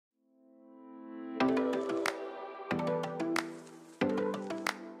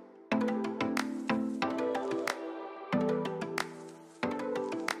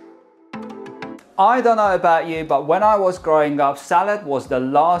I don't know about you, but when I was growing up, salad was the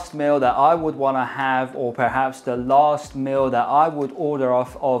last meal that I would want to have, or perhaps the last meal that I would order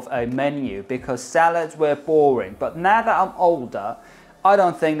off of a menu, because salads were boring. But now that I'm older, I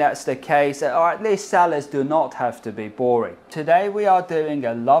don't think that's the case, or at least salads do not have to be boring. Today we are doing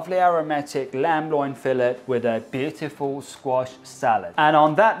a lovely aromatic lambloin fillet with a beautiful squash salad. And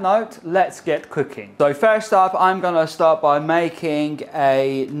on that note, let's get cooking. So first up, I'm gonna start by making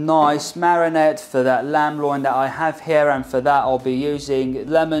a nice marinade for that lambloin that I have here, and for that I'll be using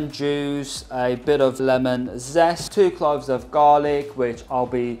lemon juice, a bit of lemon zest, 2 cloves of garlic, which I'll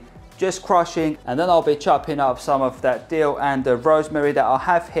be just crushing, and then I'll be chopping up some of that dill and the rosemary that I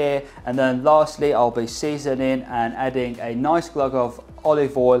have here, and then lastly I'll be seasoning and adding a nice glug of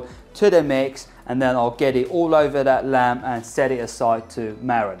olive oil to the mix, and then I'll get it all over that lamb and set it aside to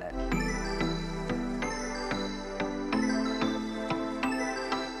marinate.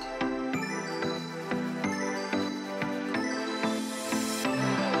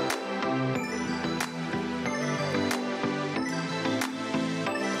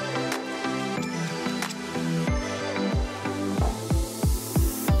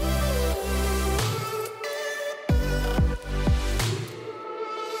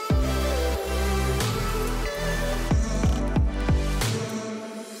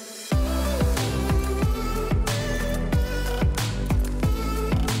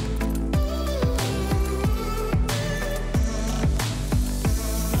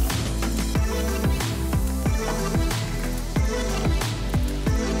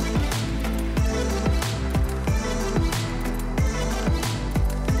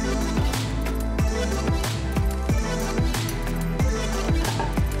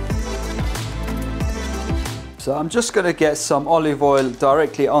 So I'm just going to get some olive oil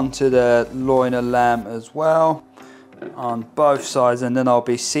directly onto the loin of lamb as well, on both sides, and then I'll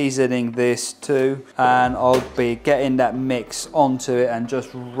be seasoning this too, and I'll be getting that mix onto it and just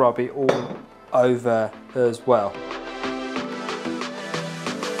rub it all over as well.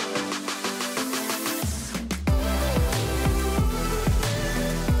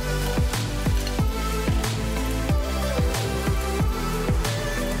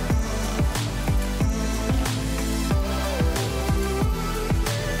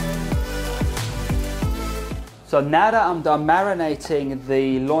 So now that I'm done marinating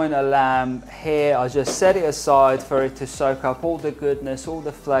the loin of lamb here, I just set it aside for it to soak up all the goodness, all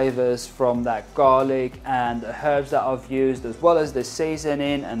the flavors from that garlic and the herbs that I've used, as well as the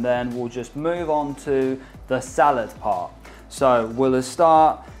seasoning, and then we'll just move on to the salad part. So we'll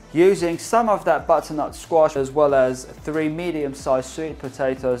start using some of that butternut squash, as well as 3 medium-sized sweet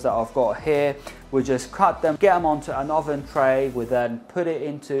potatoes that I've got here. We just cut them, get them onto an oven tray. We then put it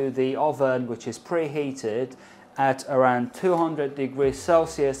into the oven, which is preheated at around 200 degrees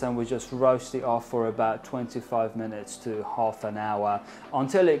Celsius, and we just roast it off for about 25 minutes to half an hour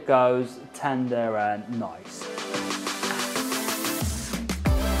until it goes tender and nice.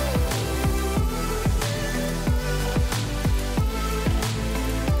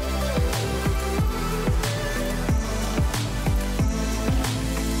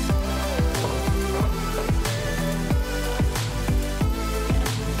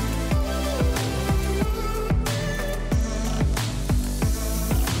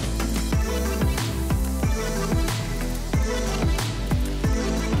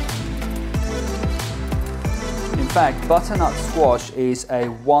 In fact, butternut squash is a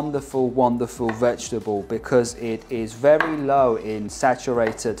wonderful, wonderful vegetable because it is very low in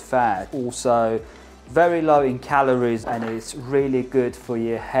saturated fat, also very low in calories, and it's really good for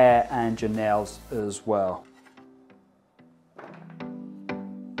your hair and your nails as well.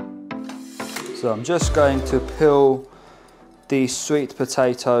 So I'm just going to peel these sweet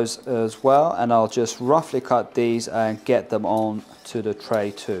potatoes as well, and I'll just roughly cut these and get them on to the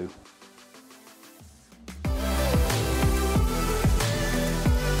tray too.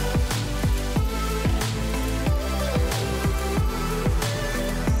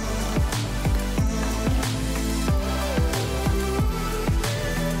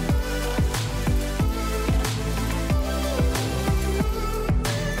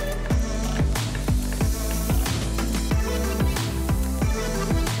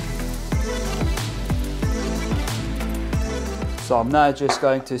 So I'm now just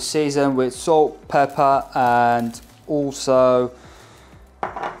going to season with salt, pepper, and also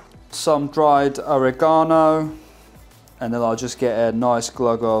some dried oregano, and then I'll just get a nice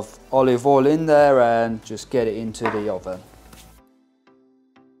glug of olive oil in there and just get it into the oven.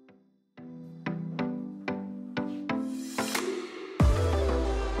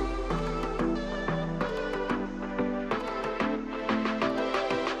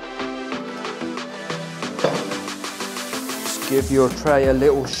 give your tray a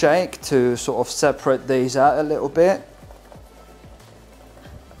little shake to sort of separate these out a little bit.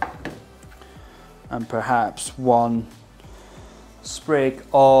 And perhaps one sprig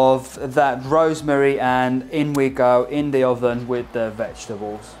of that rosemary, and in we go in the oven with the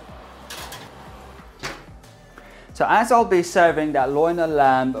vegetables. So as I'll be serving that loin of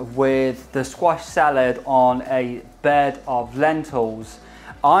lamb with the squash salad on a bed of lentils,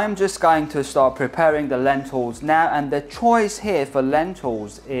 I'm just going to start preparing the lentils now, and the choice here for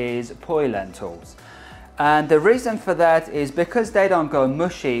lentils is poi lentils. And the reason for that is because they don't go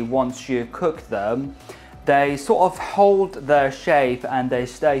mushy once you cook them. They sort of hold their shape and they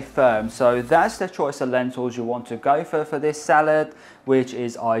stay firm. So that's the choice of lentils you want to go for this salad, which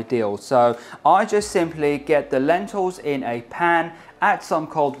is ideal. So I just simply get the lentils in a pan, add some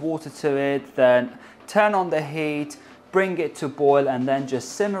cold water to it, then turn on the heat, bring it to boil, and then just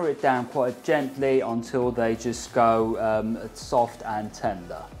simmer it down quite gently until they just go soft and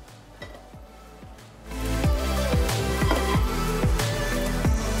tender.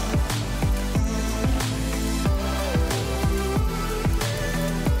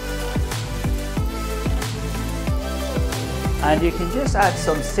 And you can just add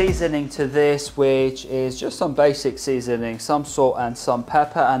some seasoning to this, which is just some basic seasoning, some salt and some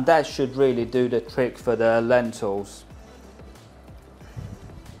pepper, and that should really do the trick for the lentils.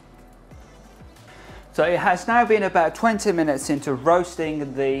 So it has now been about 20 minutes into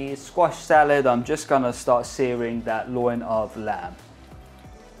roasting the squash salad. I'm just going to start searing that loin of lamb.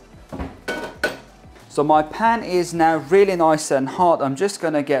 So my pan is now really nice and hot. I'm just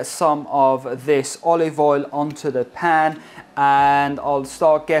going to get some of this olive oil onto the pan, and I'll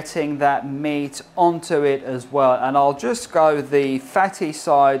start getting that meat onto it as well. And I'll just go the fatty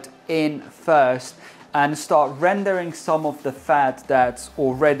side in first and start rendering some of the fat that's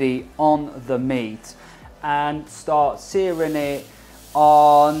already on the meat, and start searing it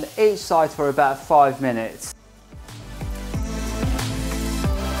on each side for about 5 minutes.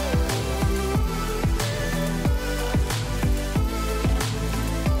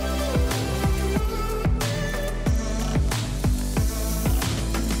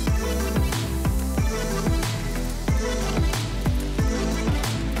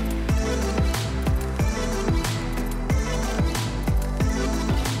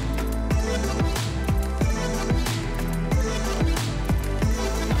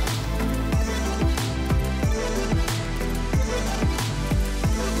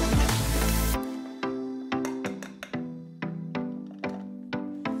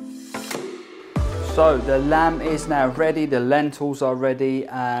 So the lamb is now ready, the lentils are ready,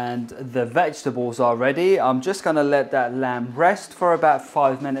 and the vegetables are ready. I'm just going to let that lamb rest for about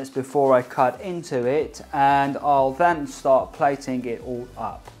 5 minutes before I cut into it, and I'll then start plating it all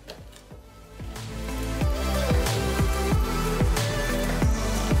up.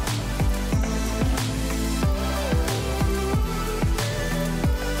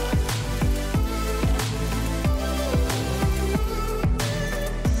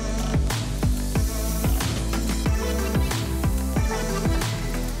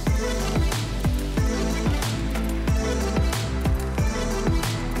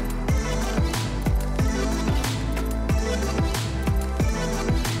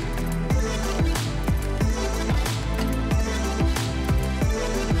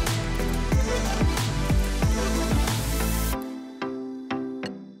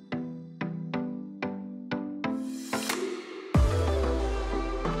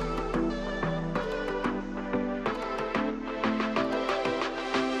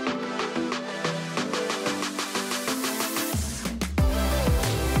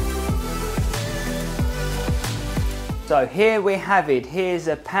 So here we have it. Here's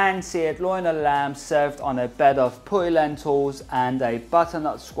a pan-seared loin of lamb served on a bed of poi lentils and a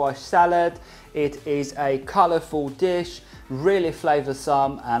butternut squash salad. It is a colourful dish, really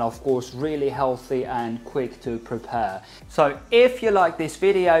flavoursome, and of course really healthy and quick to prepare. So if you like this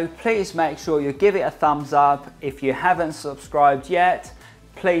video, please make sure you give it a thumbs up. If you haven't subscribed yet,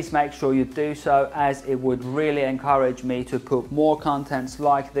 please make sure you do so, as it would really encourage me to put more contents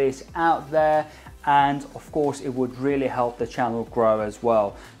like this out there, and of course it would really help the channel grow as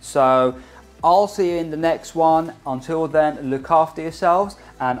well. So I'll see you in the next one. Until then, look after yourselves,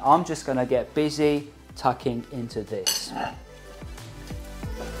 and I'm just going to get busy tucking into this.